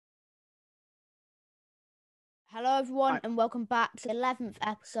Hello, everyone, Hi. and welcome back to the 11th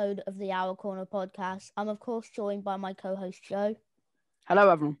episode of the Hour Corner podcast. I'm, of course, joined by my co host, Joe. Hello,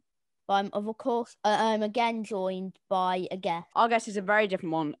 everyone. But I'm again joined by a guest. Our guest is a very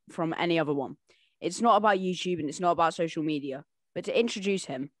different one from any other one. It's not about YouTube and it's not about social media. But to introduce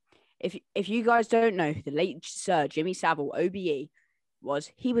him, if you guys don't know who the late Sir Jimmy Savile, OBE,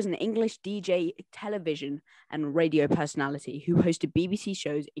 he was an English DJ, television, and radio personality who hosted BBC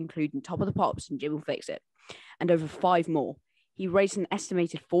shows including Top of the Pops and Jim Will Fix It, and over 5 more. He raised an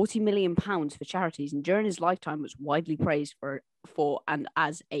estimated £40 million for charities, and during his lifetime was widely praised for and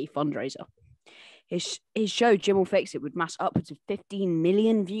as a fundraiser. His show, Jim Will Fix It, would mass upwards of 15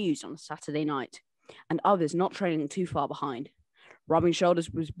 million views on a Saturday night, and others not trailing too far behind. Rubbing shoulders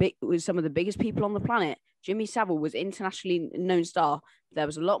with some of the biggest people on the planet, Jimmy Savile was an internationally known star, but there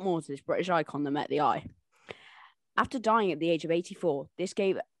was a lot more to this British icon than met the eye. After dying at the age of 84, this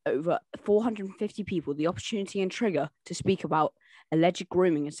gave over 450 people the opportunity and trigger to speak about alleged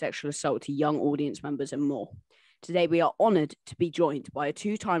grooming and sexual assault to young audience members and more. Today, we are honoured to be joined by a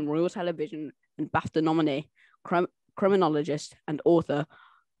 2-time Royal Television and BAFTA nominee, criminologist and author,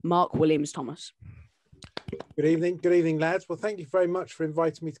 Mark Williams Thomas. Good evening, lads. Well, thank you very much for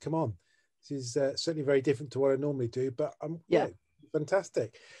inviting me to come on. This is certainly very different to what I normally do, but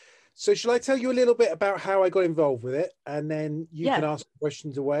fantastic. So shall I tell you a little bit about how I got involved with it, and then you can ask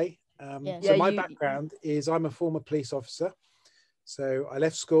questions away? My background is I'm a former police officer. So I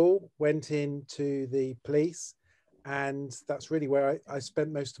left school, went into the police, and that's really where I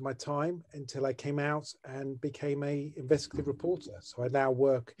spent most of my time until I came out and became a investigative reporter. So I now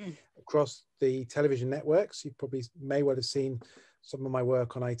work across the television networks. You probably may well have seen some of my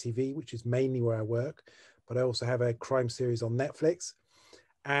work on ITV, which is mainly where I work, but I also have a crime series on Netflix.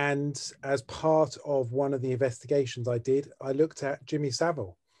 And as part of one of the investigations I did, I looked at Jimmy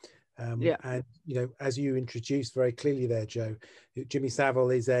Savile. And, you know, as you introduced very clearly there, Joe, Jimmy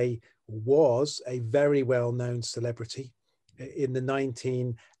Savile was a very well-known celebrity. In the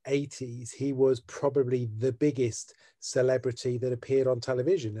 1980s, he was probably the biggest celebrity that appeared on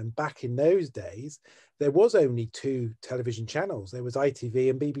television. And back in those days, there was only 2 television channels. There was ITV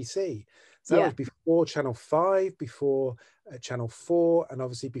and BBC. So that was before Channel 5, before Channel 4, and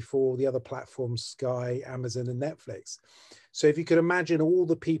obviously before the other platforms, Sky, Amazon, and Netflix. So if you could imagine all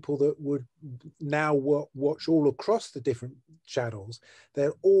the people that would now watch all across the different channels,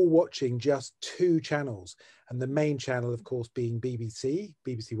 they're all watching just 2 channels. And the main channel, of course, being BBC,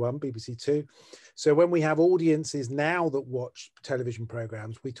 BBC One, BBC Two. So when we have audiences now that watch television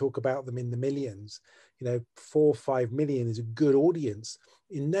programs, we talk about them in the millions. You know, 4 or 5 million is a good audience.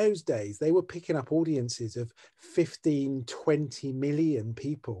 In those days, they were picking up audiences of 15, 20 million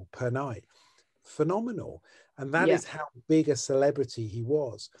people per night. Phenomenal. And that is how big a celebrity he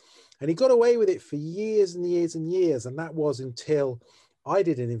was. And he got away with it for years and years and years. And that was until I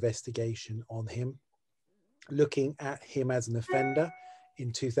did an investigation on him, looking at him as an offender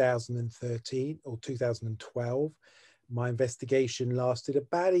in 2013 or 2012. My investigation lasted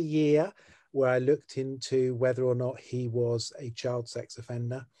about a year, where I looked into whether or not he was a child sex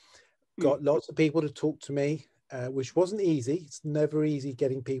offender. Got lots of people to talk to me, which wasn't easy. It's never easy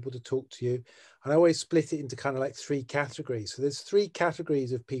getting people to talk to you. And I always split it into kind of like 3 categories. So there's 3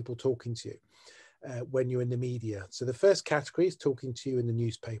 categories of people talking to you when you're in the media. So the first category is talking to you in the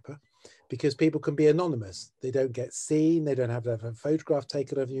newspaper, because people can be anonymous. They don't get seen. They don't have to have a photograph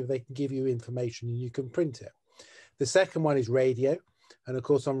taken of you. They can give you information and you can print it. The second one is radio. And of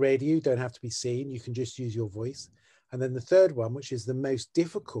course, on radio, you don't have to be seen. You can just use your voice. And then the third one, which is the most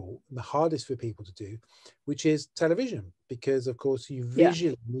difficult and the hardest for people to do, which is television, because of course you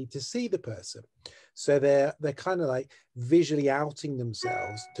visually need to see the person. So they're kind of like visually outing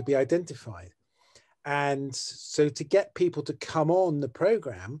themselves to be identified. And so to get people to come on the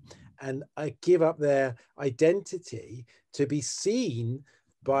program and give up their identity to be seen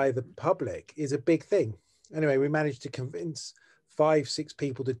by the public is a big thing. Anyway, we managed to convince 5, 6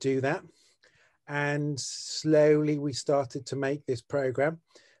 people to do that. And slowly we started to make this program,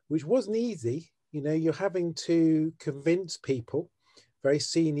 which wasn't easy. You know, you're having to convince people, very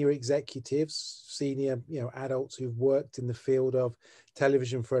senior executives, senior, adults who've worked in the field of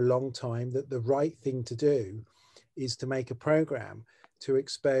television for a long time, that the right thing to do is to make a program to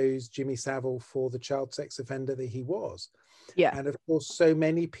expose Jimmy Savile for the child sex offender that he was. Yeah. And of course, so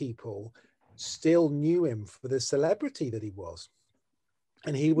many people still knew him for the celebrity that he was.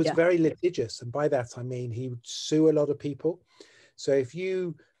 And he was very litigious. And by that, I mean, he would sue a lot of people. So if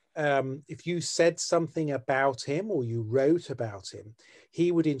you said something about him or you wrote about him,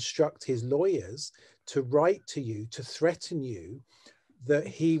 he would instruct his lawyers to write to you, to threaten you that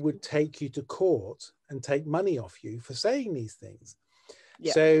he would take you to court and take money off you for saying these things.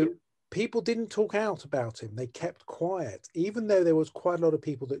 Yeah. So people didn't talk out about him. They kept quiet, even though there was quite a lot of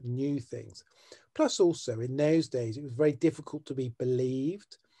people that knew things. Plus, also in those days, it was very difficult to be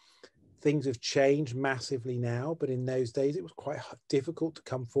believed. Things have changed massively now, but in those days, it was quite difficult to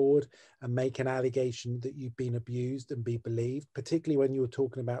come forward and make an allegation that you've been abused and be believed, particularly when you were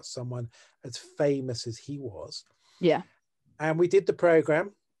talking about someone as famous as he was. Yeah. And we did the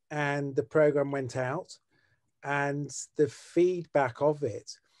program, and the program went out, and the feedback of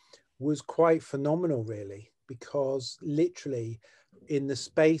it was quite phenomenal, really, because literally in the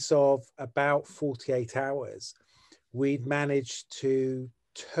space of about 48 hours, we'd managed to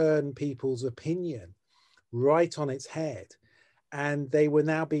turn people's opinion right on its head, and they were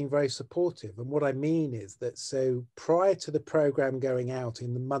now being very supportive. And what I mean is that, so prior to the program going out,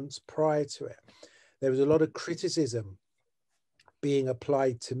 in the months prior to it, there was a lot of criticism being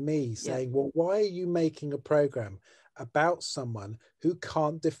applied to me, saying, well, why are you making a program about someone who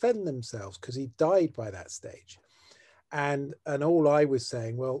can't defend themselves, because he died by that stage? And all I was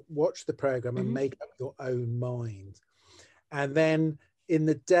saying, well, watch the program and make up your own mind. And then in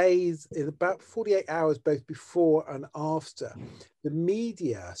the days, in about 48 hours, both before and after, the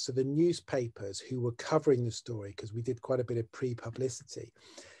media, so the newspapers who were covering the story, because we did quite a bit of pre-publicity,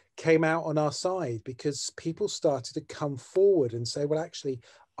 came out on our side, because people started to come forward and say, well, actually,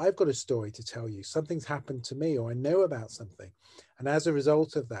 I've got a story to tell you. Something's happened to me, or I know about something. And as a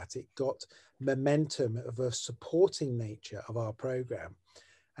result of that, it got momentum of a supporting nature of our program.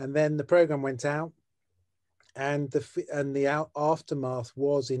 And then the program went out, and the aftermath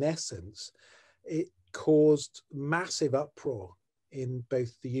was, in essence, it caused massive uproar in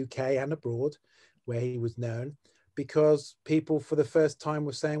both the UK and abroad, where he was known, because people for the first time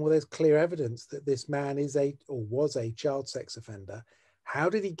were saying, well, there's clear evidence that this man was a child sex offender. How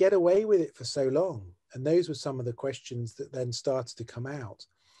did he get away with it for so long? And those were some of the questions that then started to come out.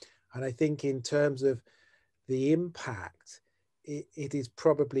 And I think in terms of the impact, it is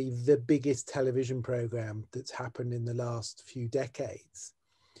probably the biggest television program that's happened in the last few decades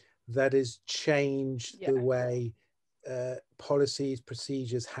that has changed the way policies,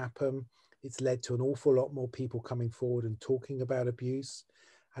 procedures happen. It's led to an awful lot more people coming forward and talking about abuse.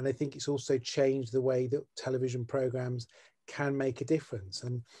 And I think it's also changed the way that television programs can make a difference.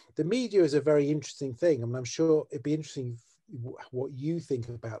 And the media is a very interesting thing. I mean, I'm sure it'd be interesting what you think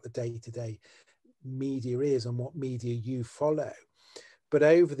about the day-to-day media is and what media you follow. But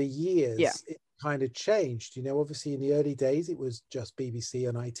over the years, it kind of changed. You know, obviously in the early days, it was just BBC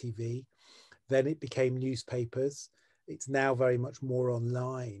and ITV. Then it became newspapers. It's now very much more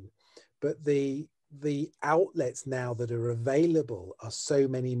online. But the outlets now that are available are so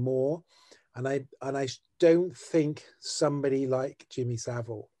many more. And I don't think somebody like Jimmy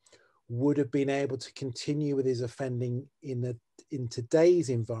Savile would have been able to continue with his offending in today's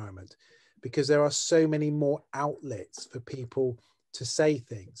environment, because there are so many more outlets for people to say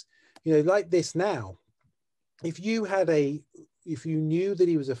things. You know, like this now, if you knew that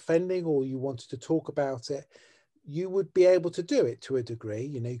he was offending, or you wanted to talk about it, you would be able to do it to a degree.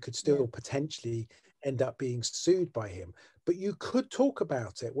 You know, you could still potentially end up being sued by him, but you could talk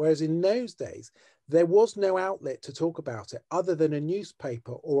about it. Whereas in those days, there was no outlet to talk about it other than a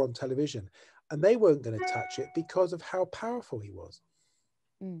newspaper or on television. And they weren't going to touch it because of how powerful he was.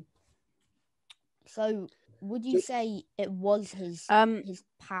 So would you say it was his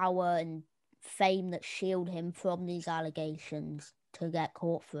power and fame that shielded him from these allegations to get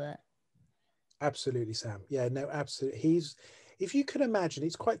caught for it? Absolutely, Sam. Yeah, no, absolutely. If you can imagine,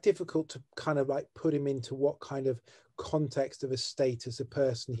 it's quite difficult to kind of like put him into what kind of context of a status a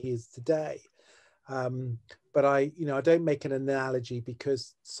person he is today. But I don't make an analogy,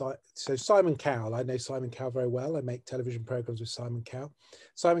 because so Simon Cowell, I know Simon Cowell very well. I make television programs with Simon Cowell.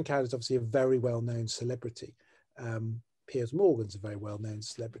 Simon Cowell is obviously a very well-known celebrity. Piers Morgan's a very well-known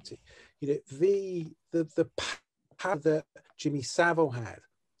celebrity. You know, the power that Jimmy Savile had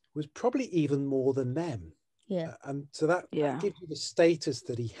was probably even more than them. And so that gives you the status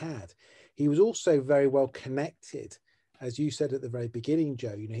that he had. He was also very well connected, as you said at the very beginning,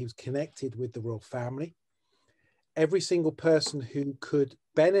 Joe. You know, he was connected with the royal family. Every single person who could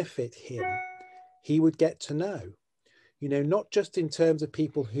benefit him, he would get to know. You know, not just in terms of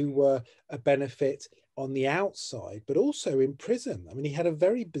people who were a benefit on the outside, but also in prison. I mean, he had a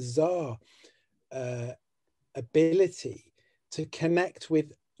very bizarre ability to connect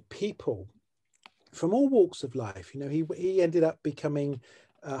with people from all walks of life. You know, he ended up becoming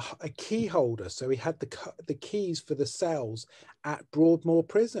a key holder. So he had the keys for the cells at Broadmoor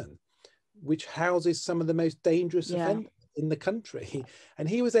Prison, which houses some of the most dangerous offenders. in the country, and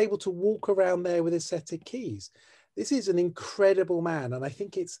he was able to walk around there with a set of keys. This is an incredible man, and I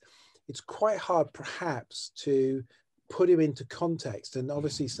think it's quite hard perhaps to put him into context. And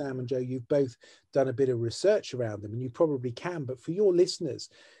obviously, Sam and Joe, you've both done a bit of research around him, and you probably can, but for your listeners,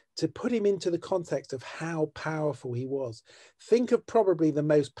 to put him into the context of how powerful he was, think of probably the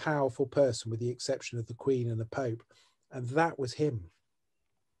most powerful person with the exception of the Queen and the Pope, and that was him.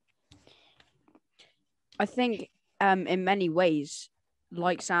 I think in many ways,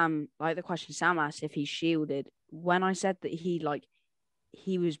 like the question Sam asked, if he's shielded, when I said that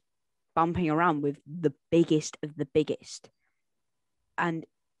he was bumping around with the biggest of the biggest, and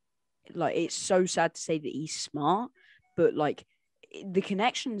like, it's so sad to say that he's smart, but like, the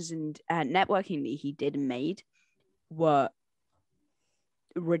connections and networking that he did and made were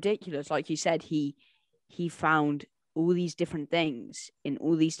ridiculous. Like you said, he found all these different things in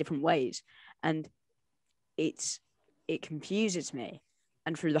all these different ways, and it confuses me.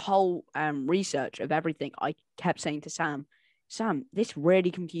 And through the whole research of everything, I kept saying to Sam, this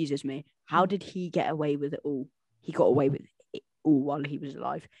really confuses me. How did he get away with it all? He got away with it all while he was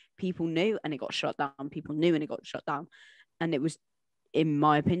alive. People knew, and it got shut down. People knew, and it got shut down. And it was, in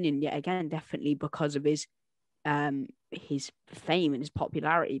my opinion, yet again, definitely because of his fame and his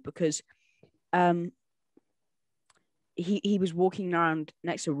popularity. Because he was walking around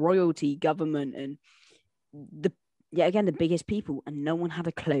next to royalty, government, and the biggest people, and no one had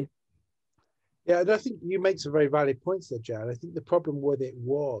a clue. Yeah, and I think you make some very valid points there, Jan. I think the problem with it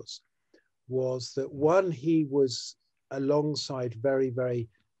was that, one, he was alongside very, very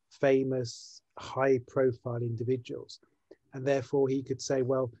famous, high-profile individuals, and therefore he could say,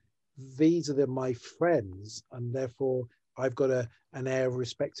 well, these are my friends, and therefore I've got an air of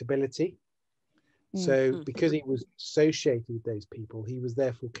respectability. So because he was associated with those people, he was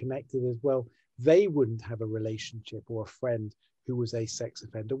therefore connected as well. They wouldn't have a relationship or a friend who was a sex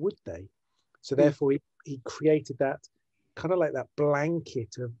offender, would they? So therefore he created that kind of like that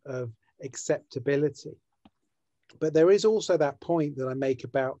blanket of acceptability. But there is also that point that I make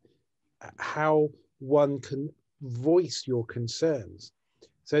about how one can voice your concerns.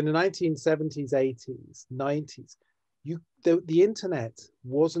 So in the 1970s, 80s, 90s, the internet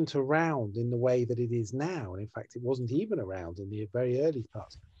wasn't around in the way that it is now. And in fact, it wasn't even around in the very early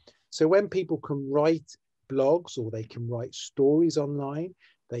parts. So when people can write blogs, or they can write stories online,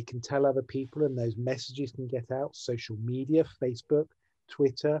 they can tell other people, and those messages can get out. Social media, Facebook,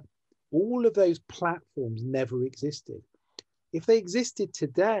 Twitter, all of those platforms never existed. If they existed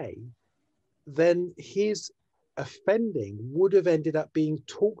today, then his offending would have ended up being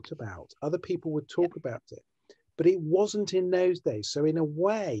talked about. Other people would talk about it, but it wasn't in those days. So in a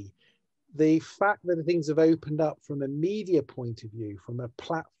way, the fact that things have opened up from a media point of view, from a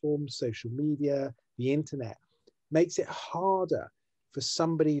platform, social media, the internet, makes it harder for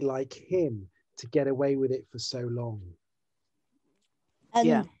somebody like him to get away with it for so long.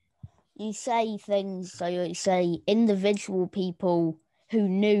 And you say things, so you say individual people who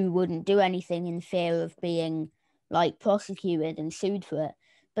knew wouldn't do anything in fear of being like prosecuted and sued for it.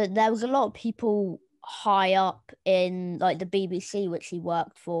 But there was a lot of people high up in like the BBC, which he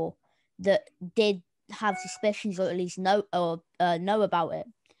worked for, that did have suspicions, or at least know about it.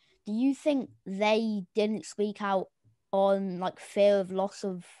 Do you think they didn't speak out on like fear of loss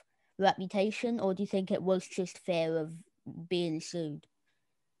of reputation, or do you think it was just fear of being sued?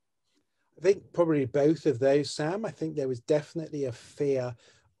 I think probably both of those, Sam. I think there was definitely a fear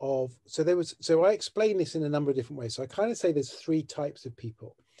of, so I explain this in a number of different ways. So I kind of say there's three types of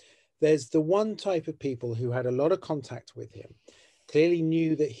people. There's the one type of people who had a lot of contact with him, clearly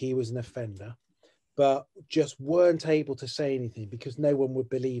knew that he was an offender, but just weren't able to say anything because no one would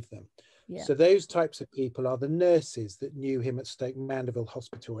believe them. Yeah. So those types of people are the nurses that knew him at Stoke Mandeville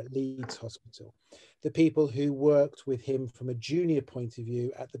Hospital, at Leeds Hospital, the people who worked with him from a junior point of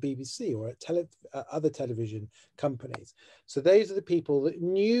view at the BBC or at other television companies. So those are the people that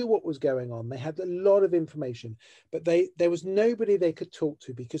knew what was going on. They had a lot of information, but there was nobody they could talk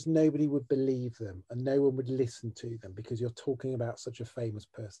to because nobody would believe them and no one would listen to them because you're talking about such a famous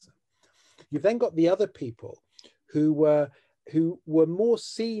person. You've then got the other people who were more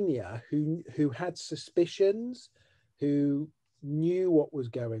senior, who had suspicions, who knew what was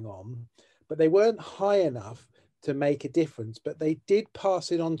going on, but they weren't high enough to make a difference, but they did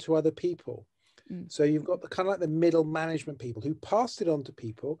pass it on to other people. So you've got the kind of like the middle management people who passed it on to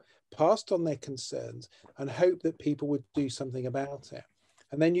people, passed on their concerns, and hoped that people would do something about it.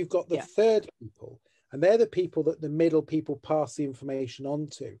 And then you've got the third people, and they're the people that the middle people pass the information on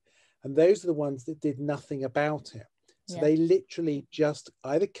to. And those are the ones that did nothing about it. So they literally just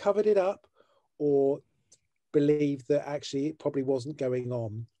either covered it up or believed that actually it probably wasn't going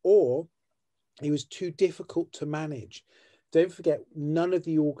on, or he was too difficult to manage. Don't forget, none of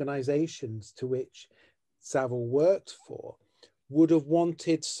the organizations to which Savile worked for would have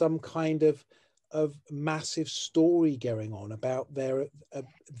wanted some kind of massive story going on about their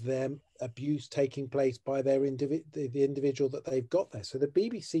abuse taking place by the individual that they've got there. So the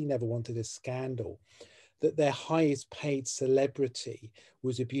BBC never wanted a scandal that their highest paid celebrity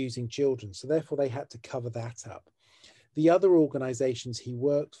was abusing children. So therefore they had to cover that up. The other organizations he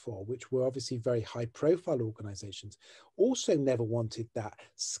worked for, which were obviously very high profile organizations, also never wanted that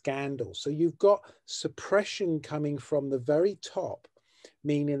scandal. So you've got suppression coming from the very top,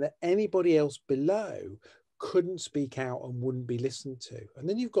 meaning that anybody else below couldn't speak out and wouldn't be listened to. And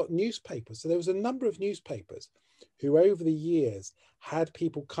then you've got newspapers. So there was a number of newspapers who over the years had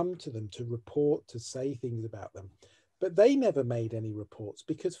people come to them to report, to say things about them. But they never made any reports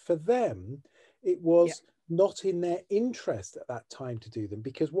because for them, it was not in their interest at that time to do them,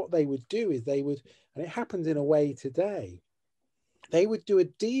 because what they would do is they would, and it happens in a way today, they would do a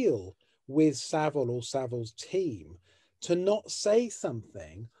deal with Savile or Savile's team to not say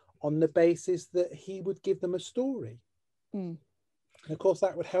something on the basis that he would give them a story. And of course,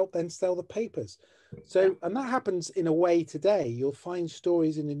 that would help then sell the papers. So, and that happens in a way today. You'll find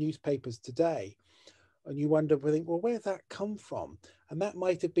stories in the newspapers today, and you wonder, well, where's that come from? And that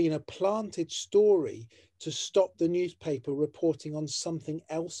might have been a planted story to stop the newspaper reporting on something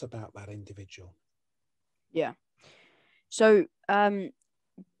else about that individual. Yeah. So,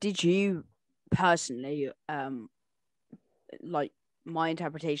 did you personally, like, my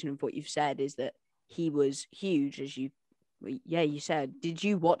interpretation of what you've said is that he was huge, as you said. Did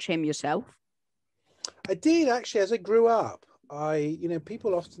you watch him yourself? I did, actually. As I grew up,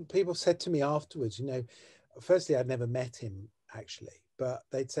 people said to me afterwards, firstly, I'd never met him actually, but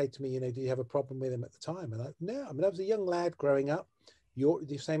they'd say to me, do you have a problem with him at the time? And no, I was a young lad growing up. You're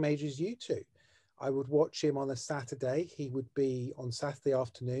the same age as you two. I would watch him on a Saturday. He would be on Saturday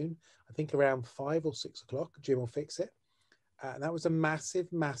afternoon, I think around 5 or 6 o'clock, Jim Will Fix It. And that was a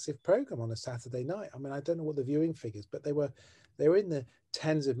massive, massive program on a Saturday night. I don't know what the viewing figures, but they were in the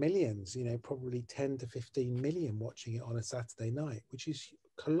tens of millions, probably 10 to 15 million watching it on a Saturday night, which is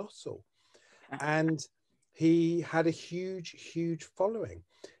colossal. And he had a huge, huge following.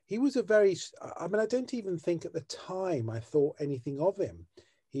 He was I don't even think at the time I thought anything of him.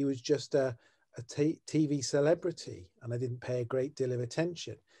 He was just a TV celebrity, and I didn't pay a great deal of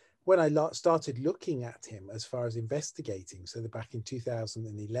attention. When I started looking at him as far as investigating, so back in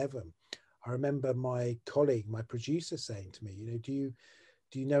 2011, I remember my colleague, my producer, saying to me, do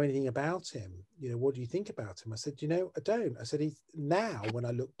you know anything about him? What do you think about him? I said, I don't. I said, now when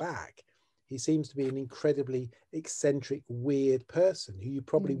I look back, he seems to be an incredibly eccentric, weird person who you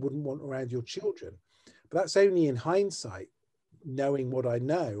probably wouldn't want around your children. But that's only in hindsight, knowing what I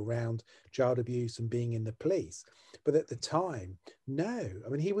know around child abuse and being in the police. But at the time, no.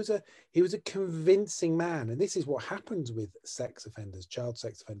 He was a convincing man. And this is what happens with sex offenders, child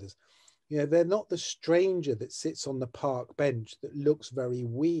sex offenders. They're not the stranger that sits on the park bench that looks very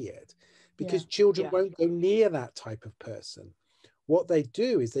weird, because children won't go near that type of person. What they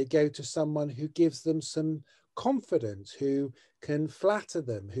do is they go to someone who gives them some confidence, who can flatter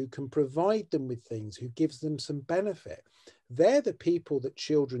them, who can provide them with things, who gives them some benefit. They're the people that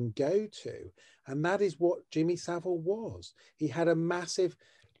children go to. And that is what Jimmy Savile was. He had a massive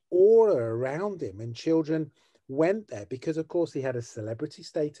aura around him, and children went there because, of course, he had a celebrity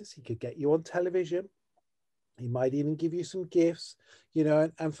status. He could get you on television. He might even give you some gifts,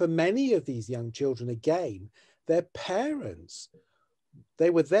 and for many of these young children, again, their parents, they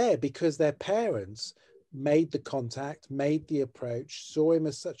were there because their parents made the contact, made the approach, saw him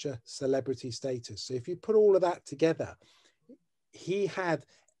as such a celebrity status. So if you put all of that together, he had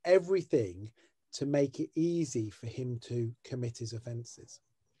everything to make it easy for him to commit his offences.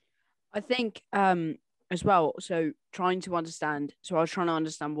 I think as well, so I was trying to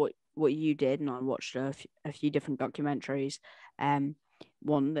understand what you did, and I watched a few different documentaries,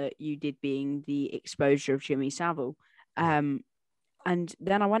 one that you did being the exposure of Jimmy Savile, and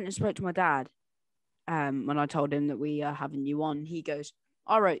then I went and spoke to my dad when I told him that we are having you on. He goes,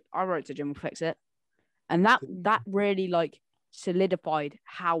 I wrote to Jim Will Fix It, and that really solidified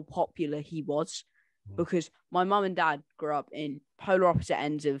how popular he was, because my mum and dad grew up in polar opposite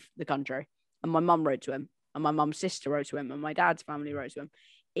ends of the country, and my mum wrote to him, and my mum's sister wrote to him, and my dad's family wrote to him.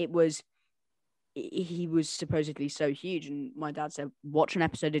 He was supposedly so huge, and my dad said, watch an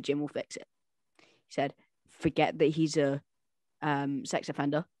episode of Jim Will Fix It. He said, forget that he's a sex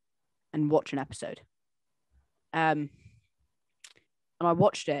offender and watch an episode. And I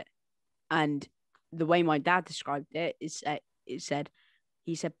watched it, and the way my dad described it is,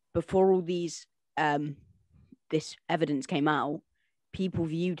 he said before all these this evidence came out, people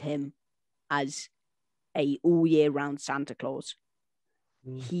viewed him as a all year round Santa Claus.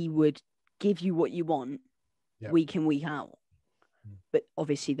 He would give you what you want week in, week out. But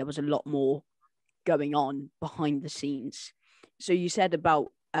obviously there was a lot more going on behind the scenes. So you said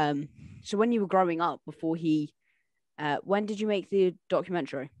about so when you were growing up, before he when did you make the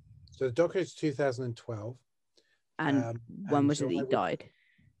documentary? So the documentary is 2012. And when was it that he died?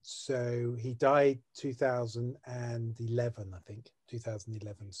 So he died 2011, I think.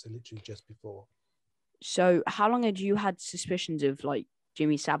 2011, so literally just before. So how long had you had suspicions of like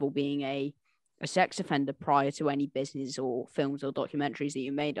Jimmy Savile being a sex offender prior to any business or films or documentaries that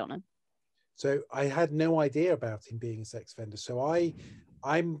you made on him? So I had no idea about him being a sex offender. So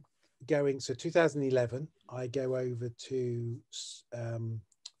I'm going, so 2011, I go over to, where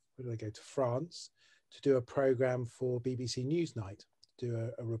did I go? To France to do a program for BBC Newsnight, do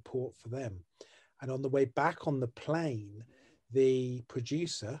a report for them. And on the way back on the plane, the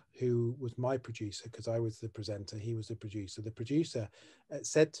producer, who was my producer, because I was the presenter, he was the producer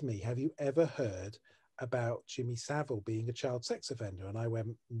said to me, have you ever heard about Jimmy Savile being a child sex offender? And I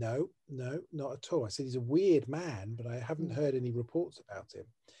went, no, not at all. I said, he's a weird man, but I haven't heard any reports about him.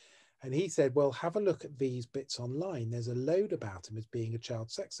 And he said, well, have a look at these bits online. There's a load about him as being a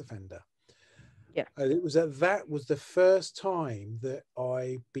child sex offender. Yeah. And it was that was the first time that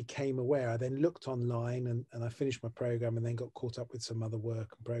I became aware. I then looked online and I finished my program and then got caught up with some other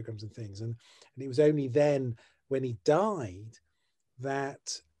work and programs and things. And it was only then when he died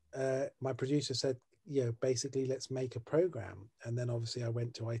that my producer said, basically let's make a program. And then obviously I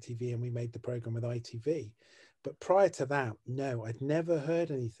went to ITV and we made the program with ITV. But prior to that, no, I'd never heard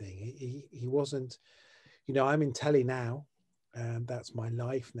anything. He wasn't, I'm in telly now. And that's my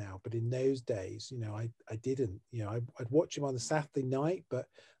life now. But in those days, I didn't, I'd watch him on the Saturday night, but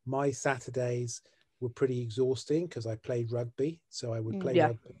my Saturdays were pretty exhausting because I played rugby. So I would play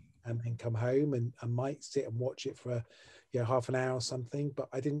rugby and then come home and I might sit and watch it for, half an hour or something. But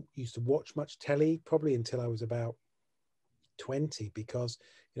I didn't used to watch much telly probably until I was about 20 because,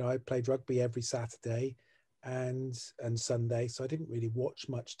 I played rugby every Saturday and Sunday. So I didn't really watch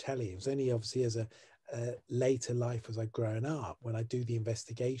much telly. It was only obviously as a later life as I've grown up, when I do the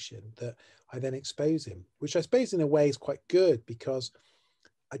investigation, that I then expose him, which I suppose in a way is quite good because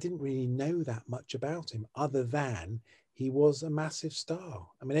I didn't really know that much about him other than he was a massive star.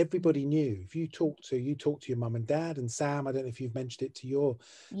 I mean, everybody knew. If you talk to your mum and dad and Sam, I don't know if you've mentioned it to your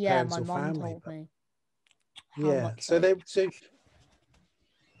parents or family. Told me.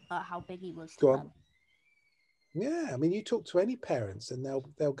 How big he was. Go on. Yeah, I mean, you talk to any parents and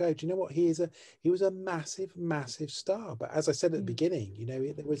they'll go, do you know what? He was a massive, massive star. But as I said at the beginning,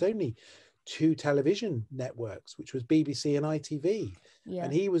 there was only 2 television networks, which was BBC and ITV. Yeah.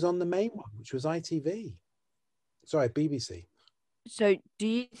 And he was on the main one, which was ITV. Sorry, BBC. So do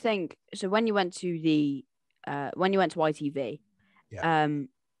you think, when you went to ITV,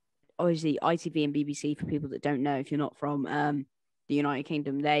 obviously ITV and BBC, for people that don't know, if you're not from the United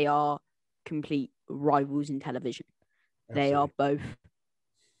Kingdom, they are complete rivals in television. Absolutely. They are both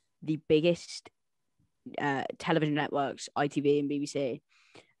the biggest television networks, ITV and BBC.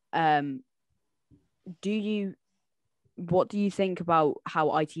 What do you think about how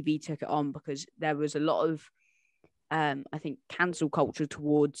ITV took it on? Because there was a lot of I think cancel culture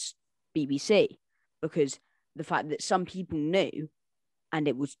towards BBC, because the fact that some people knew and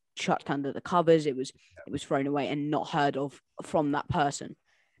it was chucked under the covers, it was thrown away and not heard of from that person.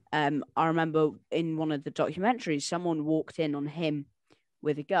 I remember in one of the documentaries, someone walked in on him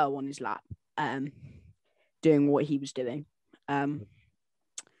with a girl on his lap, doing what he was doing.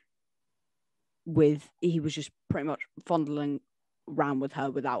 He was just pretty much fondling around with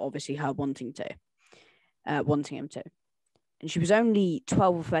her without obviously her wanting him to. And she was only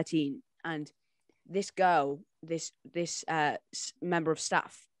 12 or 13. And this girl, this member of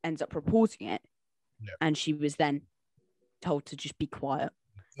staff ends up reporting it. Yeah. And she was then told to just be quiet.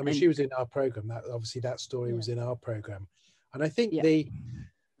 I mean, she was in our program. That story was in our program, and I think the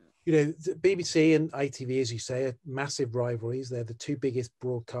BBC and ITV, as you say, are massive rivalries. They're the 2 biggest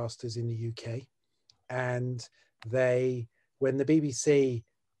broadcasters in the UK, and when the BBC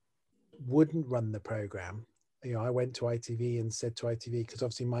wouldn't run the program, I went to ITV and said to ITV, because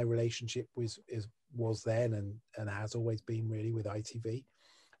obviously my relationship was then and has always been really with ITV,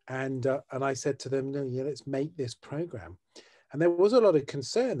 and I said to them, no, let's make this program. And there was a lot of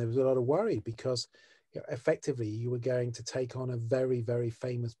concern. There was a lot of worry because effectively you were going to take on a very, very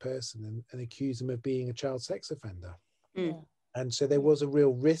famous person and accuse him of being a child sex offender. Mm. And so there was a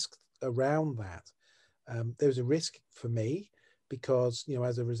real risk around that. There was a risk for me because, you know,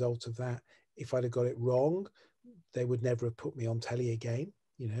 as a result of that, if I'd have got it wrong, they would never have put me on telly again,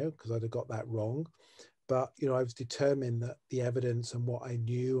 you know, because I'd have got that wrong. But, you know, I was determined that the evidence and what I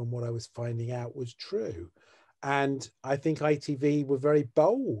knew and what I was finding out was true. And I think ITV were very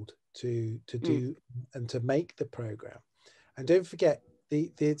bold to do and to make the program. And don't forget,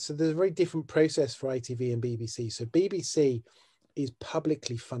 so there's a very different process for ITV and BBC. So BBC is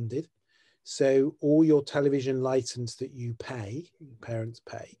publicly funded. So all your television license that you pay, parents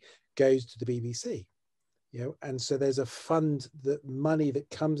pay, goes to the BBC. You know, and so there's a fund, that money that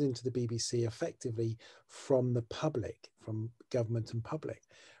comes into the BBC effectively from the public, from government and public,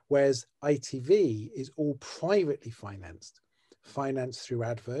 whereas ITV is all privately financed through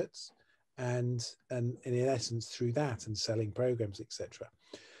adverts and in essence through that and selling programs, etc.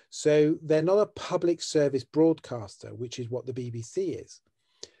 So they're not a public service broadcaster, which is what the BBC is.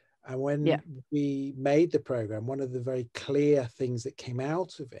 And when we made the program, one of the very clear things that came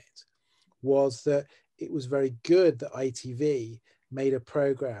out of it was that it was very good that ITV made a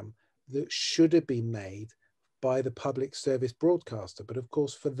program that should have been made by the public service broadcaster. But of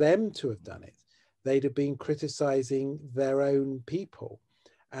course, for them to have done it, they'd have been criticizing their own people.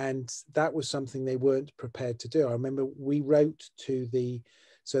 And that was something they weren't prepared to do. I remember we wrote to the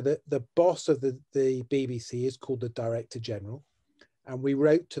boss of the BBC is called the Director General. And we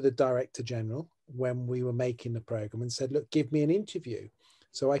wrote to the Director General when we were making the program and said, look, give me an interview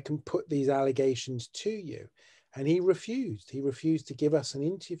so I can put these allegations to you. And he refused. He refused to give us an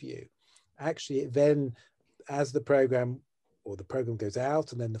interview. Actually, then as the program goes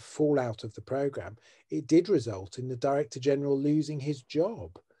out and then the fallout of the program, it did result in the Director General losing his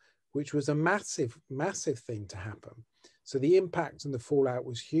job, which was a massive, massive thing to happen. So the impact and the fallout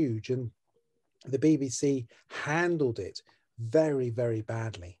was huge. And the BBC handled it very, very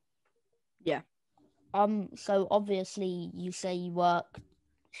badly. Yeah. So obviously you say you work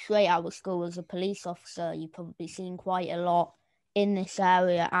straight out of school as a police officer. You've probably seen quite a lot in this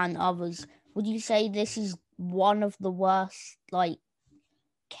area and others. Would you say this is one of the worst, like,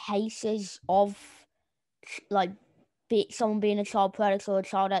 cases of, like, someone being a child predator or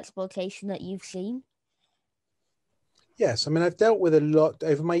child exploitation that you've seen? Yes, I mean, I've dealt with a lot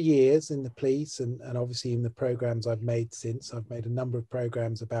over my years in the police and obviously in the programs I've made since. I've made a number of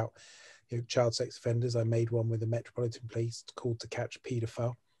programs about, you know, child sex offenders. I made one with the Metropolitan Police called To Catch a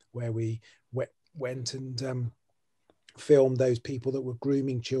Paedophile, where we went and filmed those people that were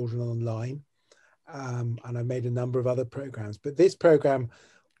grooming children online. And I made a number of other programs. But this program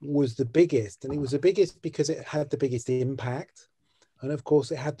was the biggest, and it was the biggest because it had the biggest impact. And of course,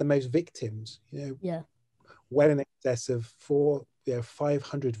 it had the most victims, you know. Yeah. Well in excess of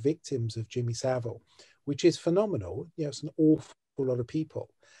 500 victims of Jimmy Savile, which is phenomenal. You know, it's an awful lot of people.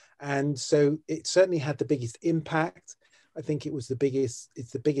 And so it certainly had the biggest impact. I think it's the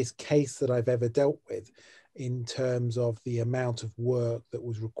biggest case that I've ever dealt with in terms of the amount of work that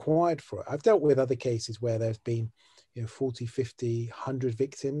was required for it. I've dealt with other cases where there's been, you know, 40, 50, 100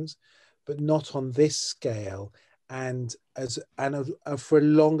 victims, but not on this scale. And for a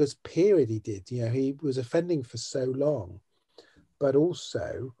longest period he did. You know, he was offending for so long, but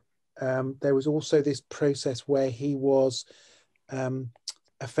also there was also this process where he was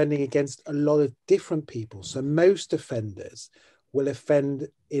offending against a lot of different people. So most offenders will offend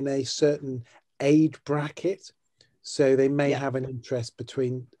in a certain age bracket. So they may have an interest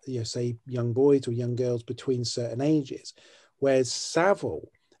between, you know, say young boys or young girls between certain ages, whereas Savile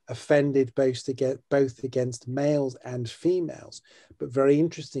offended both against males and females, but very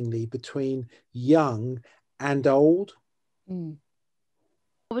interestingly between young and old. Mm.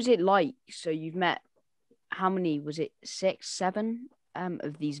 What was it like? So you've met, how many, was it 6, 7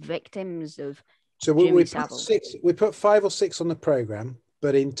 of these victims of Jimmy Savile? We put 5 or 6 on the program,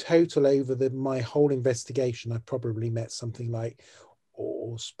 but in total over my whole investigation, I probably met something like,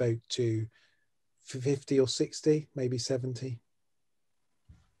 or spoke to 50 or 60, maybe 70.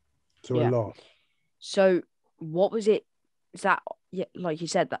 So a lot. So what was it? Is that, like you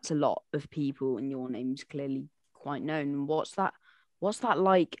said, that's a lot of people, and your name's clearly quite known. What's that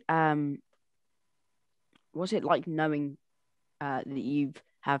like? What's it like knowing that you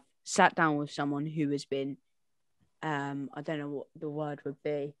have sat down with someone who has been, I don't know what the word would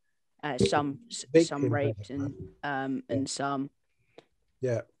be, some raped and some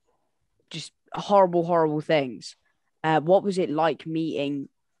just horrible things. What was it like meeting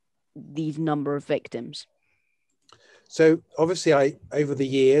these number of victims? So obviously over the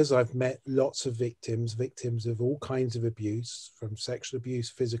years, I've met lots of victims of all kinds of abuse, from sexual abuse,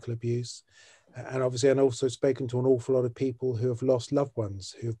 physical abuse. And obviously I've also spoken to an awful lot of people who have lost loved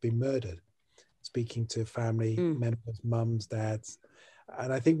ones who have been murdered. It's speaking to family members, mums, dads.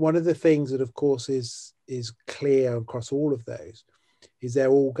 And I think one of the things that, of course, is clear across all of those is they're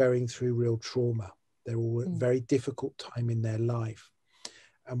all going through real trauma. They're all at a very difficult time in their life.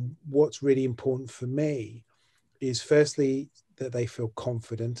 And what's really important for me is firstly that they feel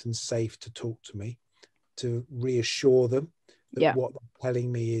confident and safe to talk to me, to reassure them that what they're telling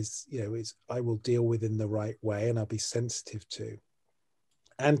me is, is I will deal with in the right way and I'll be sensitive to.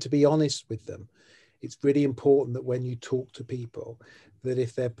 And to be honest with them, it's really important that when you talk to people, that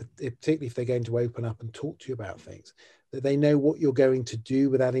particularly if they're going to open up and talk to you about things, that they know what you're going to do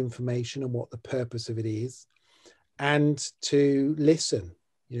with that information and what the purpose of it is, and to listen.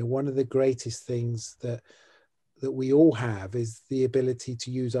 One of the greatest things that we all have is the ability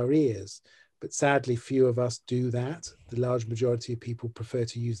to use our ears. But sadly, few of us do that. The large majority of people prefer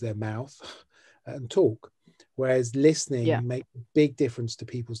to use their mouth and talk. Whereas listening makes a big difference to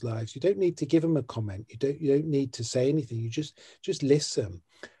people's lives. You don't need to give them a comment. You don't need to say anything. You just listen.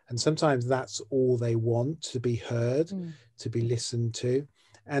 And sometimes that's all they want, to be heard, to be listened to.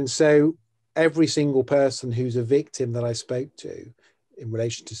 And so every single person who's a victim that I spoke to in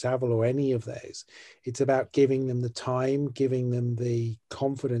relation to Savile or any of those, it's about giving them the time, giving them the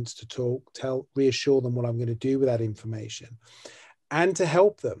confidence to talk, reassure them what I'm going to do with that information, and to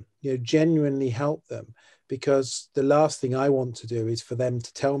help them, genuinely help them. Because the last thing I want to do is for them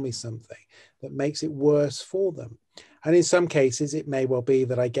to tell me something that makes it worse for them. And in some cases, it may well be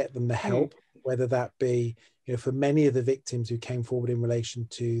that I get them the help, whether that be, for many of the victims who came forward in relation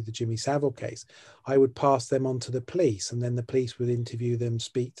to the Jimmy Savile case, I would pass them on to the police, and then the police would interview them,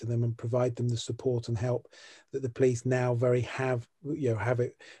 speak to them, and provide them the support and help that the police now have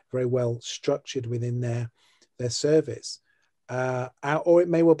it very well structured within their service. Or it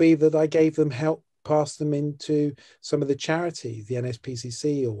may well be that I gave them help, pass them into some of the charities, the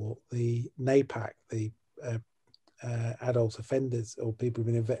NSPCC or the NAPAC, the adult offenders, or people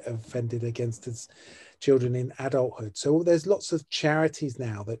who've been offended against as children in adulthood. So there's lots of charities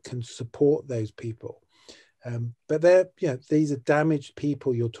now that can support those people. But these are damaged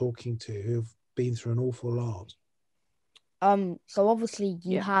people you're talking to who've been through an awful lot. So obviously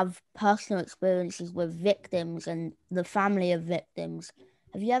you have personal experiences with victims and the family of victims.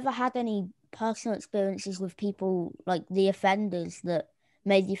 Have you ever had any personal experiences with people like the offenders that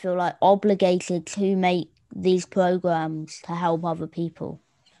made you feel like obligated to make these programs to help other people?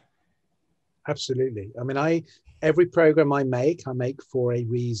 Absolutely. I mean, every program I make for a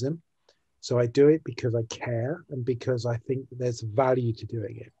reason. So I do it because I care and because I think there's value to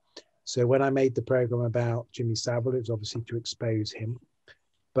doing it. So when I made the program about Jimmy Savile, it was obviously to expose him.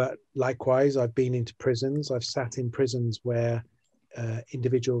 But likewise, I've been into prisons. I've sat in prisons where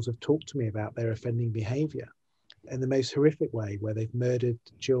individuals have talked to me about their offending behavior in the most horrific way, where they've murdered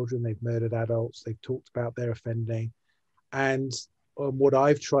children, they've murdered adults, they've talked about their offending. And what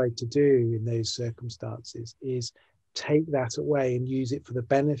I've tried to do in those circumstances is take that away and use it for the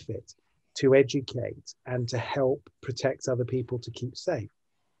benefit, to educate and to help protect other people to keep safe.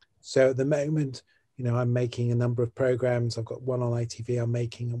 So at the moment, I'm making a number of programs. I've got one on ITV I'm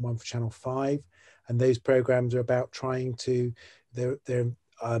making and one for Channel 5. And those programs are about trying to, they're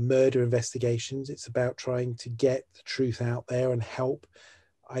murder investigations. It's about trying to get the truth out there and help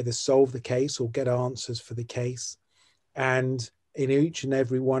either solve the case or get answers for the case. And in each and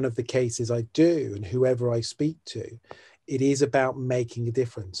every one of the cases I do, and whoever I speak to, it is about making a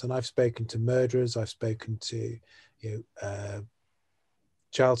difference. And I've spoken to murderers, I've spoken to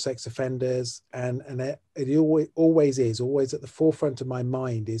child sex offenders, and it always at the forefront of my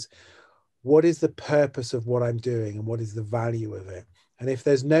mind is, what is the purpose of what I'm doing and what is the value of it? And if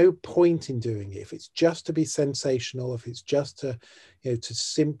there's no point in doing it, if it's just to be sensational, if it's just to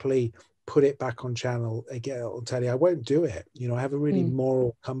simply put it back on channel again, I'll tell you, I won't do it. I have a really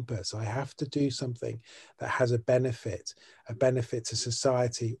moral compass. I have to do something that has a benefit to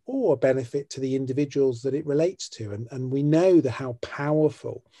society, or a benefit to the individuals that it relates to. And we know how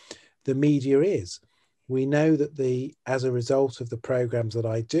powerful the media is. We know that as a result of the programs that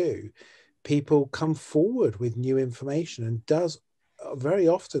I do, people come forward with new information and does very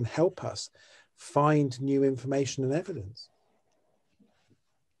often help us find new information and evidence.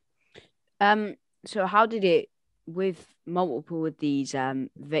 So how did it, with multiple of these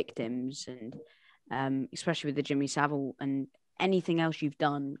victims, and especially with the Jimmy Savile and anything else you've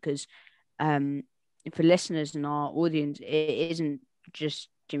done, because for listeners in our audience, it isn't just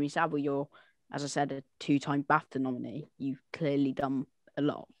Jimmy Savile. You're, as I said, a 2-time BAFTA nominee. You've clearly done a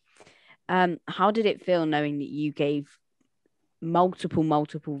lot. How did it feel knowing that you gave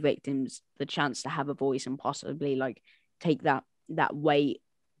multiple victims the chance to have a voice and possibly take that weight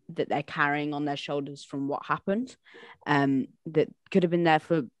that they're carrying on their shoulders from what happened, that could have been there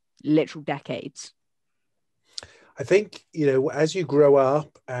for literal decades. I think, you know, as you grow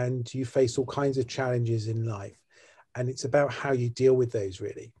up and you face all kinds of challenges in life, and it's about how you deal with those,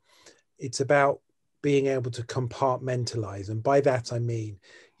 really. It's about being able to compartmentalize. And by that, I mean,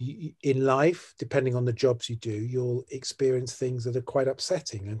 in life, depending on the jobs you do, you'll experience things that are quite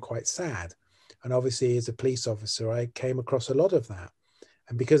upsetting and quite sad. And obviously, as a police officer, I came across a lot of that.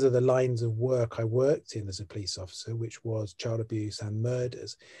 And because of the lines of work I worked in as a police officer, which was child abuse and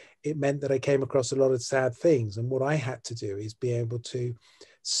murders, it meant that I came across a lot of sad things. And what I had to do is be able to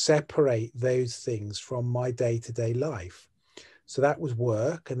separate those things from my day-to-day life. So that was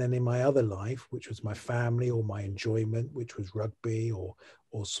work. And then in my other life, which was my family or my enjoyment, which was rugby or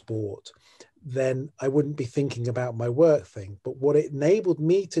sport, then I wouldn't be thinking about my work thing. But what it enabled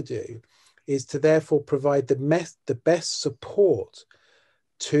me to do is to therefore provide the best support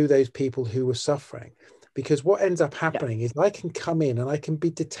to those people who were suffering. Because what ends up happening is I can come in and I can be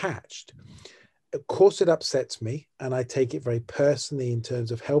detached. Of course, it upsets me and I take it very personally in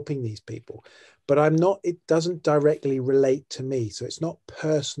terms of helping these people, but it doesn't directly relate to me. So it's not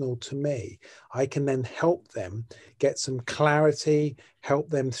personal to me. I can then help them get some clarity, help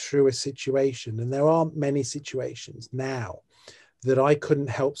them through a situation. And there aren't many situations now that I couldn't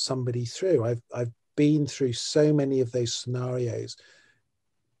help somebody through. I've been through so many of those scenarios,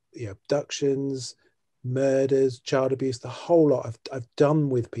 you know, abductions, murders, child abuse, the whole lot I've done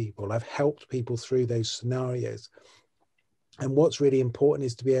with people. I've helped people through those scenarios. And what's really important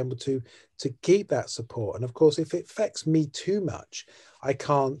is to be able to keep that support. And of course, if it affects me too much, I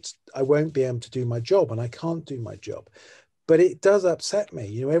won't be able to do my job, and I can't do my job. But it does upset me.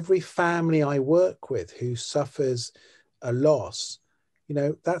 You know, every family I work with who suffers a loss, you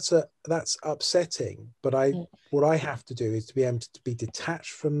know, that's upsetting. But what I have to do is to be able to be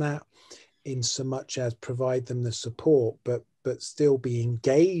detached from that, in so much as provide them the support, but still be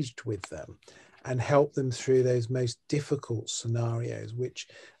engaged with them and help them through those most difficult scenarios, which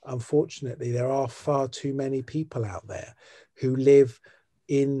unfortunately there are far too many people out there who live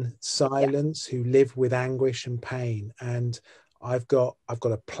in silence, who live with anguish and pain. And I've got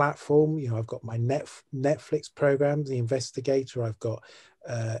a platform, you know, I've got my Netflix program, The Investigator. I've got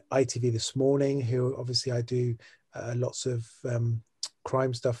ITV This Morning, who obviously I do lots of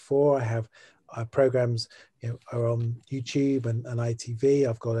crime stuff for. I have programs, you know, are on YouTube and ITV.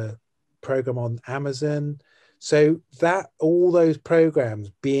 I've got a program on Amazon. So that all those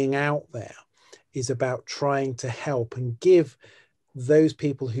programs being out there is about trying to help and give those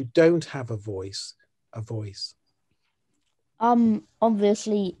people who don't have a voice a voice.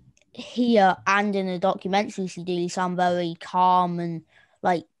 Obviously here and in the documentaries you do, you sound very calm and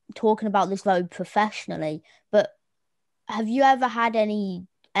like talking about this very professionally. But have you ever had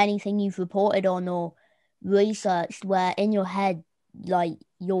anything you've reported on or researched where in your head, like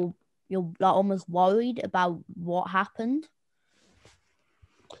you're like almost worried about what happened?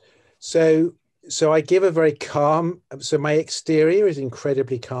 So I give a very calm, so my exterior is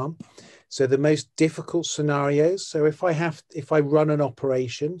incredibly calm. So the most difficult scenarios, so if I run an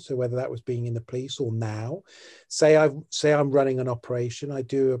operation, so whether that was being in the police or now, say I'm running an operation, I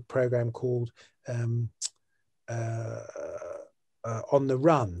do a program called On the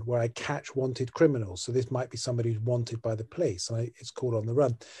Run, where I catch wanted criminals. So this might be somebody who's wanted by the police. It's called On the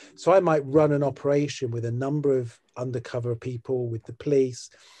Run. So I might run an operation with a number of undercover people with the police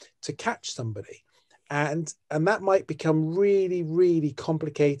to catch somebody. And that might become really, really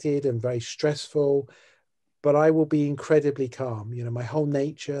complicated and very stressful, but I will be incredibly calm. You know, my whole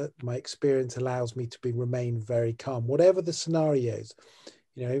nature, my experience allows me to remain very calm, whatever the scenarios.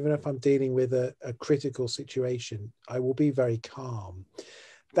 You know, even if I'm dealing with a critical situation, I will be very calm.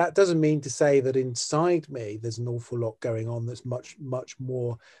 That doesn't mean to say that inside me there's an awful lot going on that's much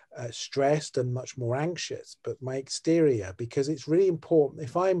more stressed and much more anxious, but my exterior, because it's really important.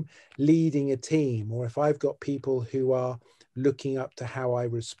 If I'm leading a team or if I've got people who are looking up to how I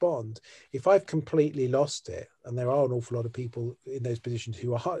respond, if I've completely lost it, and there are an awful lot of people in those positions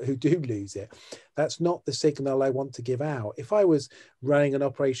who do lose it, that's not the signal I want to give out. If I was running an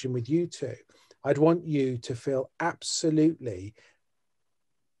operation with you two, I'd want you to feel absolutely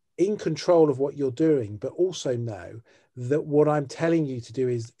in control of what you're doing, but also know that what I'm telling you to do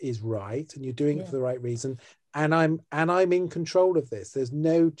is right, and you're doing it for the right reason. And I'm in control of this. There's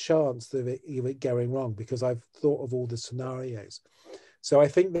no chance of it going wrong because I've thought of all the scenarios. So I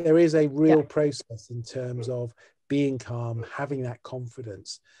think there is a real process in terms of being calm, having that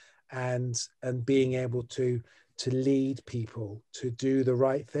confidence, and being able to lead people to do the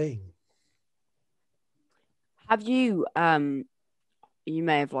right thing. Have you you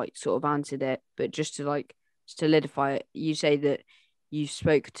may have like sort of answered it, but just to like solidify it, you say that you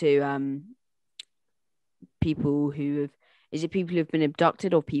spoke to people who have, is it people who've been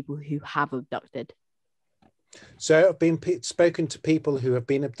abducted or people who have abducted? So I've been spoken to people who have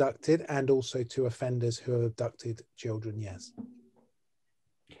been abducted and also to offenders who have abducted children. Yes.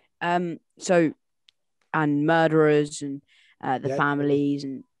 So, and murderers and the families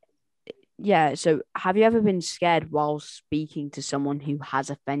and yeah. So have you ever been scared while speaking to someone who has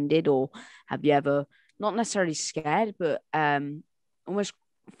offended, or have you ever not necessarily scared, but almost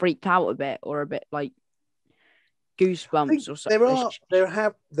freaked out a bit or a bit like goosebumps or something?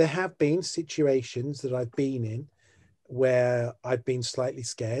 There have been situations that I've been in where I've been slightly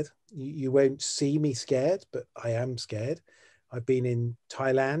scared. You won't see me scared, but I am scared. I've been in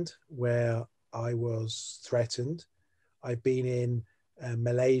Thailand where I was threatened. I've been in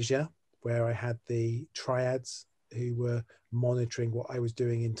Malaysia where I had the triads who were monitoring what I was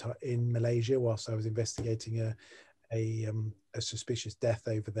doing in Malaysia whilst I was investigating a suspicious death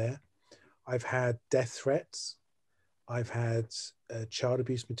over there. I've had death threats. I've had child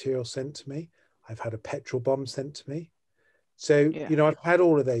abuse material sent to me. I've had a petrol bomb sent to me. So, you know, I've had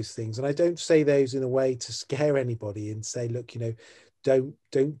all of those things, and I don't say those in a way to scare anybody and say, look, you know,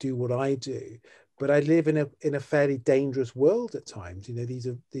 don't do what I do. But I live in a fairly dangerous world at times. You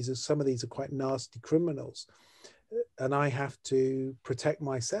know, some of these are quite nasty criminals, and I have to protect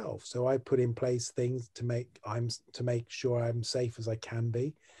myself. So I put in place things to make sure I'm safe as I can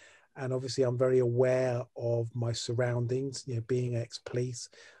be. And obviously, I'm very aware of my surroundings. You know, being ex-police,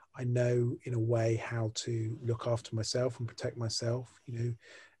 I know in a way how to look after myself and protect myself. You know,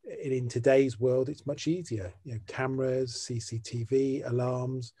 in today's world, it's much easier. You know, cameras, CCTV,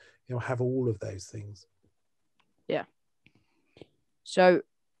 alarms. You know, have all of those things. Yeah. So,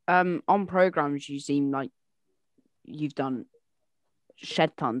 on programs, you seem like you've done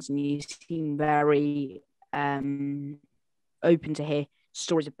shed tons, and you seem very open to hear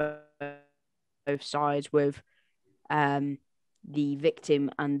stories about both sides with the victim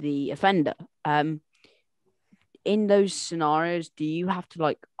and the offender. In those scenarios, do you have to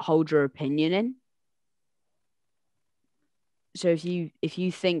like hold your opinion in? So if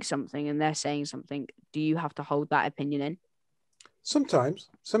you think something and they're saying something, do you have to hold that opinion in? Sometimes,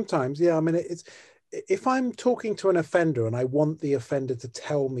 yeah. I mean, it's if I'm talking to an offender and I want the offender to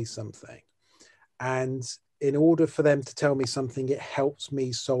tell me something, and in order for them to tell me something, it helps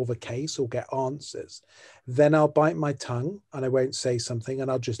me solve a case or get answers, then I'll bite my tongue and I won't say something and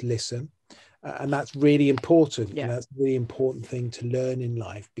I'll just listen. And that's really important. Yeah. And that's a really important thing to learn in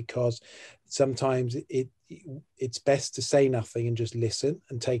life, because sometimes it's best to say nothing and just listen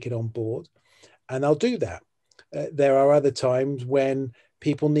and take it on board. And I'll do that. There are other times when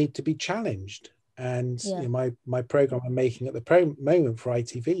people need to be challenged. And you know, my program I'm making at the moment for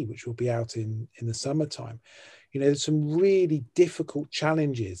ITV, which will be out in the summertime, you know, there's some really difficult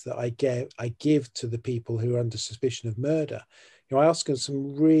challenges that I give to the people who are under suspicion of murder. You know, I ask them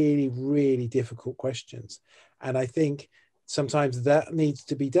some really, really difficult questions, and I think sometimes that needs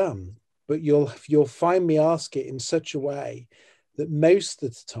to be done. But you'll find me ask it in such a way that most of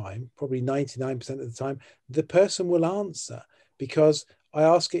the time, probably 99% of the time, the person will answer, because I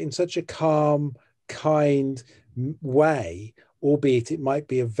ask it in such a calm, kind way, albeit it might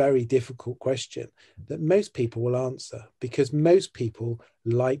be a very difficult question, that most people will answer, because most people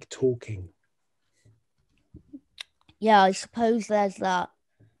like talking. Yeah, I suppose there's that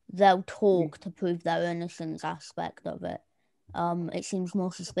they'll talk to prove their innocence aspect of it. It seems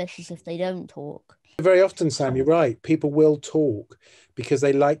more suspicious if they don't talk. Very often, Sam, you're right. People will talk because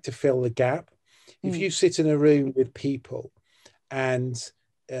they like to fill the gap. If you sit in a room with people and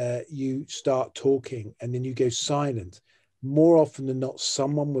you start talking and then you go silent, more often than not,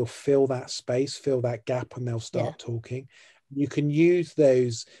 someone will fill that space, fill that gap, and they'll start talking. You can use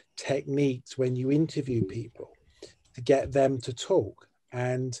those techniques when you interview people to get them to talk.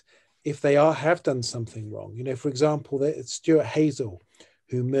 And if they have done something wrong, you know, for example, Stuart Hazel,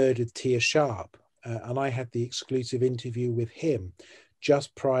 who murdered Tia Sharp, and I had the exclusive interview with him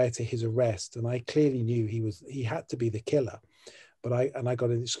just prior to his arrest, and I clearly knew he had to be the killer. But I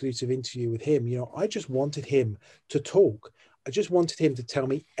got an exclusive interview with him. You know, I just wanted him to talk. I just wanted him to tell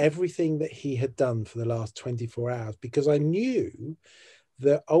me everything that he had done for the last 24 hours, because I knew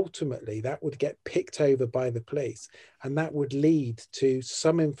that ultimately that would get picked over by the police and that would lead to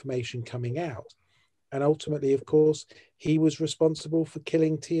some information coming out. And ultimately, of course, he was responsible for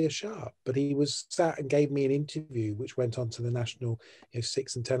killing Tia Sharp, but he was sat and gave me an interview, which went on to the national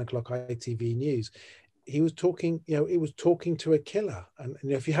 6 and 10 o'clock ITV news. He was talking, it was talking to a killer. And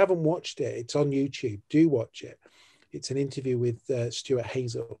if you haven't watched it, it's on YouTube. Do watch it. It's an interview with Stuart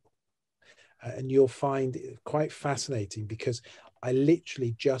Hazel. And you'll find it quite fascinating because I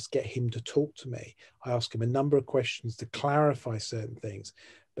literally just get him to talk to me. I ask him a number of questions to clarify certain things,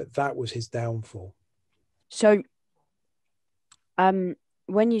 but that was his downfall. So,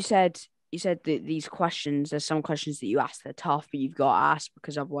 when you said that these questions, there's some questions that you ask that are tough, but you've got to ask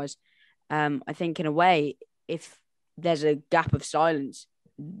because otherwise, I think in a way, if there's a gap of silence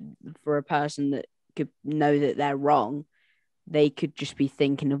for a person that could know that they're wrong, they could just be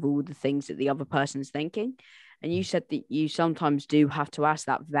thinking of all the things that the other person's thinking. And you said that you sometimes do have to ask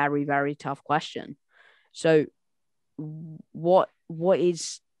that very, very tough question. So what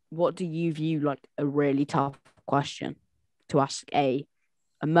do you view like a really tough question to ask a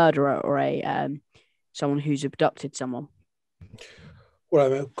murderer or a someone who's abducted someone? Well, I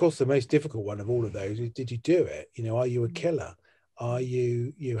mean, of course, the most difficult one of all of those is, did you do it? You know, are you a killer? Are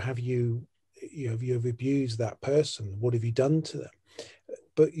you have you abused that person? What have you done to them?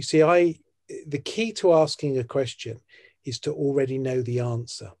 But you see, the key to asking a question is to already know the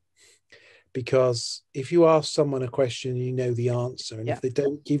answer. Because if you ask someone a question and you know the answer, and if they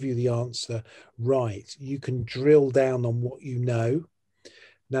don't give you the answer right, you can drill down on what you know.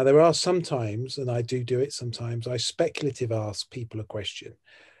 Now, there are sometimes, and I do it sometimes, I speculative ask people a question,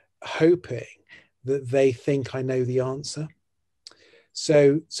 hoping that they think I know the answer.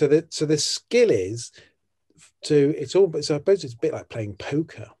 So the skill is so I suppose it's a bit like playing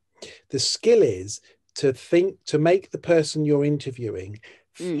poker. The skill is to make the person you're interviewing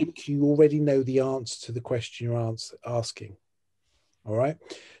think you already know the answer to the question you're asking. All right.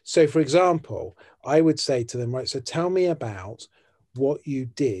 So, for example, I would say to them, right, so tell me about what you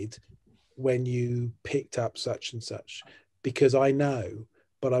did when you picked up such and such, because I know,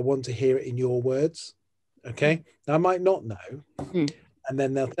 but I want to hear it in your words. Okay. Now, I might not know, and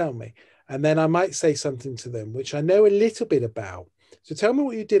then they'll tell me. And then I might say something to them, which I know a little bit about. So tell me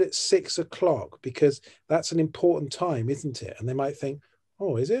what you did at 6 o'clock, because that's an important time, isn't it? And they might think,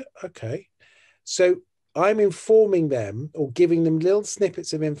 oh, is it? Okay. So I'm informing them or giving them little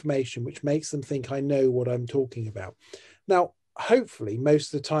snippets of information, which makes them think I know what I'm talking about. Now, hopefully,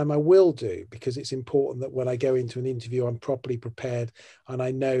 most of the time I will do, because it's important that when I go into an interview, I'm properly prepared and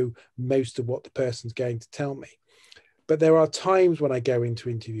I know most of what the person's going to tell me. But there are times when I go in to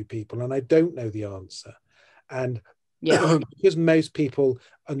interview people and I don't know the answer. And because most people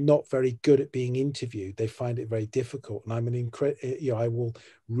are not very good at being interviewed, they find it very difficult. And I'm I will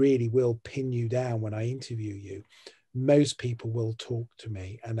pin you down when I interview you. Most people will talk to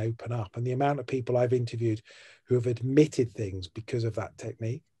me and open up. And the amount of people I've interviewed who have admitted things because of that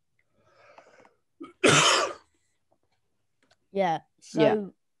technique.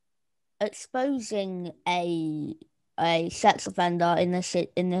 So exposing a sex offender in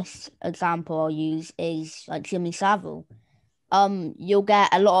this example I'll use is like Jimmy Savile. You'll get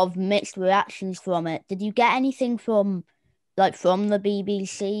a lot of mixed reactions from it. Did you get anything from the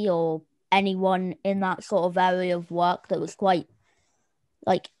BBC or anyone in that sort of area of work that was quite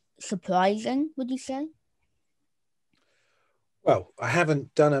like surprising, would you say? Well, I haven't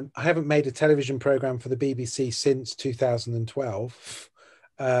made a television program for the BBC since 2012.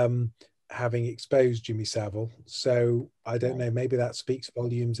 Having exposed Jimmy Savile. So I don't know, maybe that speaks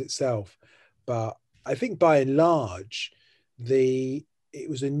volumes itself. But I think by and large, it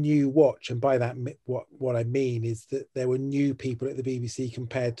was a new watch. And by that, what I mean is that there were new people at the BBC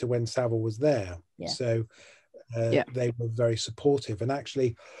compared to when Savile was there. So they were very supportive. And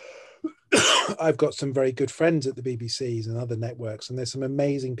actually, I've got some very good friends at the BBCs and other networks, and there's some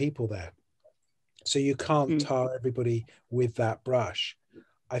amazing people there. So you can't tar everybody with that brush.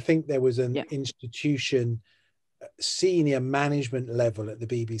 I think there was an institution, senior management level at the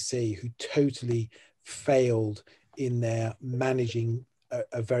BBC, who totally failed in their managing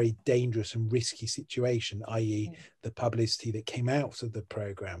a very dangerous and risky situation, i.e. the publicity that came out of the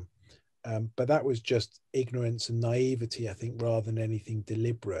programme. But that was just ignorance and naivety, I think, rather than anything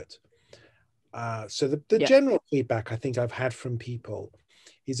deliberate. So the general feedback I think I've had from people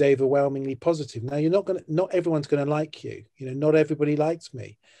is overwhelmingly positive. Now, not everyone's going to like you. You know, not everybody likes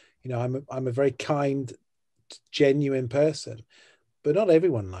me. You know, I'm a very kind, genuine person, but not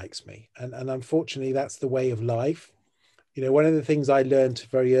everyone likes me. And unfortunately, that's the way of life. You know, one of the things I learned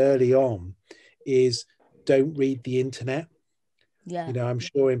very early on is don't read the internet. You know, I'm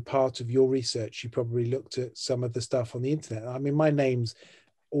sure in part of your research, you probably looked at some of the stuff on the internet. I mean, my name's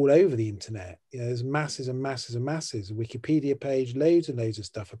all over the internet. You know, there's masses and masses and masses, a Wikipedia page, loads and loads of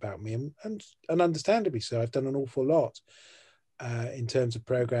stuff about me, and understandably so. I've done an awful lot in terms of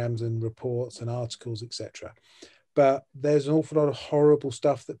programs and reports and articles, etc. But there's an awful lot of horrible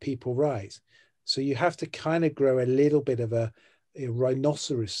stuff that people write, So you have to kind of grow a little bit of a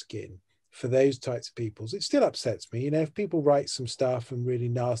rhinoceros skin for those types of people. It still upsets me, if people write some stuff and really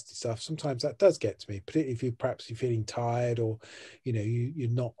nasty stuff, sometimes that does get to me, particularly if you're feeling tired, or you're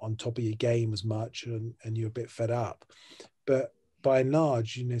not on top of your game as much, and you're a bit fed up. But by and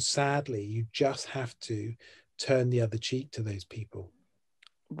large, sadly, you just have to turn the other cheek to those people.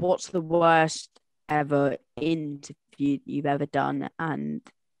 What's the worst ever interview you've ever done, and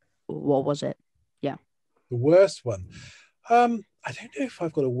what was it? Yeah. The worst one. I don't know if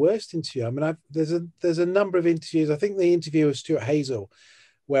I've got a worst interview. I mean, there's a number of interviews. I think the interview with Stuart Hazel,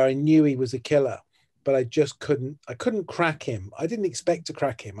 where I knew he was a killer, but I couldn't crack him. I didn't expect to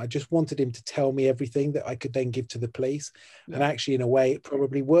crack him. I just wanted him to tell me everything that I could then give to the police. Yeah. And actually, in a way, it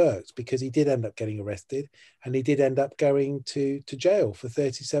probably worked, because he did end up getting arrested, and he did end up going to jail for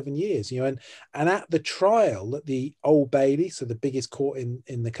 37 years. And at the trial at the Old Bailey, so the biggest court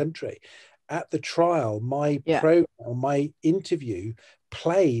in the country, at the trial, my interview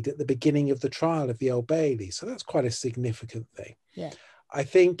played at the beginning of the trial of the Old Bailey. So that's quite a significant thing. Yeah. I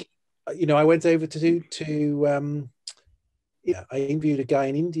think, I went over I interviewed a guy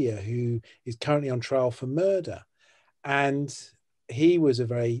in India who is currently on trial for murder. And he was a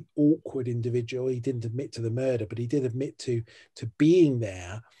very awkward individual. He didn't admit to the murder, but he did admit to being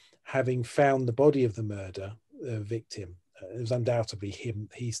there, having found the body of the murder victim. It was undoubtedly him.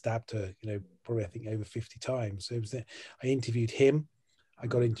 He stabbed her, probably I think over 50 times. So I interviewed him. I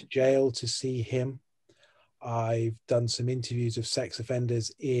got into jail to see him. I've done some interviews of sex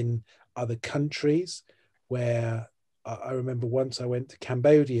offenders in other countries, where I remember once I went to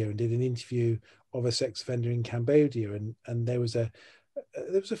Cambodia and did an interview of a sex offender in Cambodia, and there was a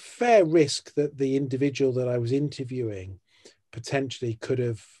fair risk that the individual that I was interviewing potentially could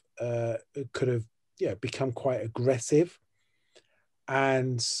have become quite aggressive.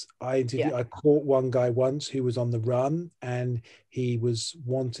 And I caught one guy once who was on the run, and he was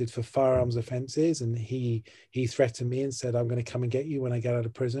wanted for firearms offences, and he threatened me and said, "I'm going to come and get you when I get out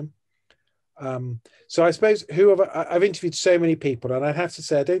of prison." So I suppose I've interviewed so many people, and I'd have to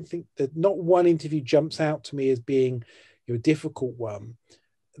say I don't think that not one interview jumps out to me as being a difficult one.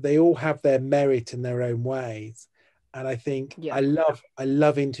 They all have their merit in their own ways, and I think I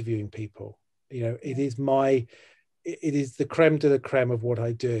love interviewing people. It is the creme de la creme of what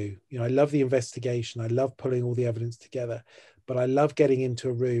I do. I love the investigation. I love pulling all the evidence together, but I love getting into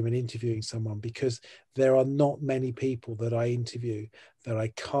a room and interviewing someone, because there are not many people that I interview that I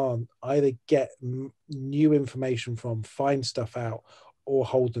can't either get new information from, find stuff out, or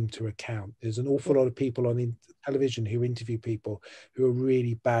hold them to account. There's an awful lot of people on television who interview people who are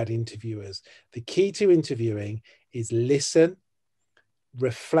really bad interviewers. The key to interviewing is listen,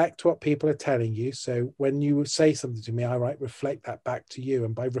 reflect what people are telling you. So when you say something to me, I might reflect that back to you,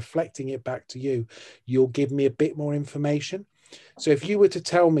 and by reflecting it back to you, you'll give me a bit more information. So if you were to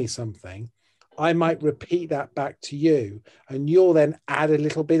tell me something, I might repeat that back to you, and you'll then add a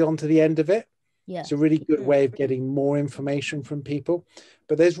little bit onto the end of it. Yeah. It's a really good way of getting more information from people.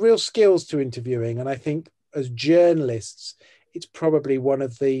 But there's real skills to interviewing, and I think as journalists, it's probably one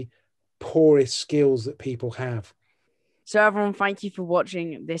of the poorest skills that people have. So everyone, thank you for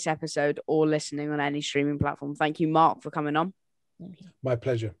watching this episode or listening on any streaming platform. Thank you, Mark, for coming on. My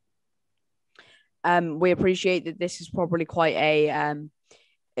pleasure. We appreciate that this is probably quite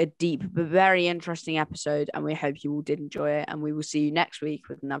a deep but very interesting episode, and we hope you all did enjoy it. And we will see you next week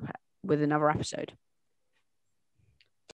with another episode.